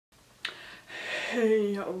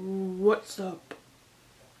Hey, what's up?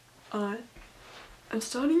 I am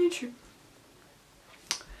starting YouTube.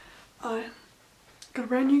 I got a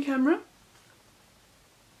brand new camera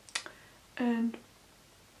and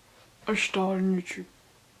I started YouTube.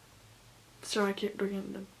 So I keep looking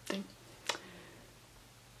at the thing.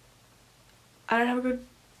 I don't have a good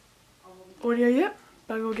audio yet,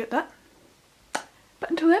 but I will get that. But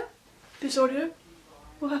until then, this audio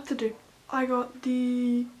will have to do. I got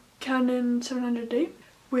the Canon 700D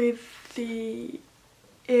with the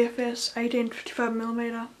EFS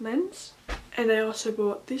 18-55mm lens, and I also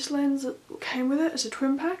bought this lens that came with it as a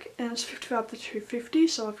twin pack, and it's 55-250,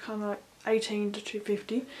 so I've kind of like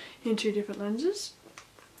 18-250 in two different lenses.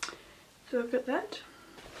 So I've got that.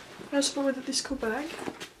 I also bought with it this cool bag.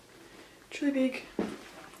 It's really big.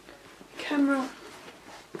 Camera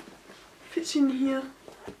fits in here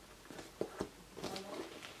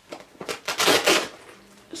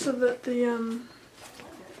so that the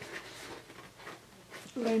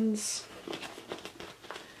lens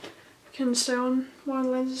can stay on one of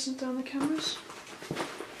the lenses and stay on the cameras.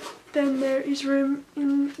 Then there is room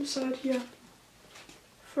inside here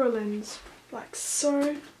for a lens, like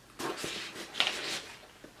so. I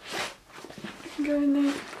can go in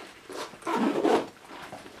there.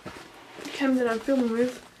 The camera that I'm filming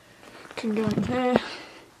with can go in there.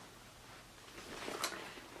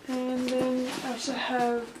 And then I also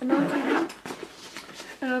have another camera,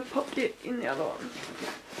 and I popped it in the other one.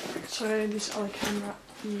 So this other camera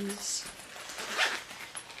is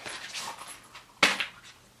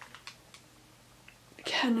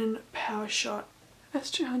Canon PowerShot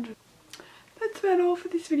S200. That's about all for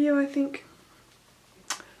this video, I think.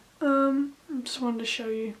 I just wanted to show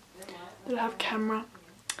you that I have a camera.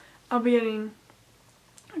 I'll be getting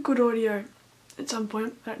a good audio at some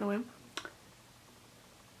point, I don't know when.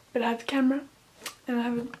 But I have the camera and I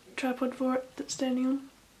have a tripod for it that's standing on.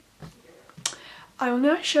 I will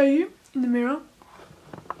now show you in the mirror.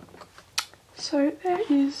 So there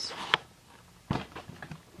is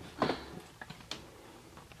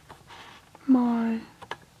my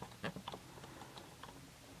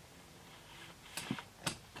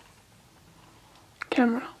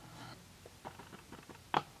camera.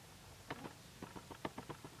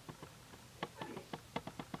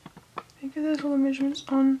 There's all the measurements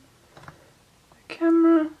on the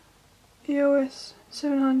camera, EOS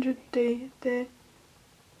 700D there,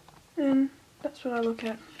 and that's what I look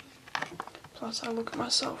at. Plus I look at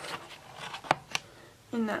myself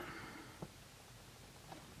in that.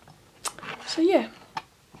 So yeah.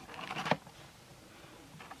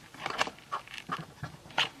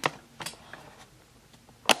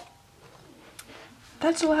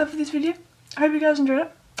 That's all I have for this video. I hope you guys enjoyed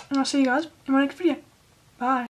it, and I'll see you guys in my next video. Bye.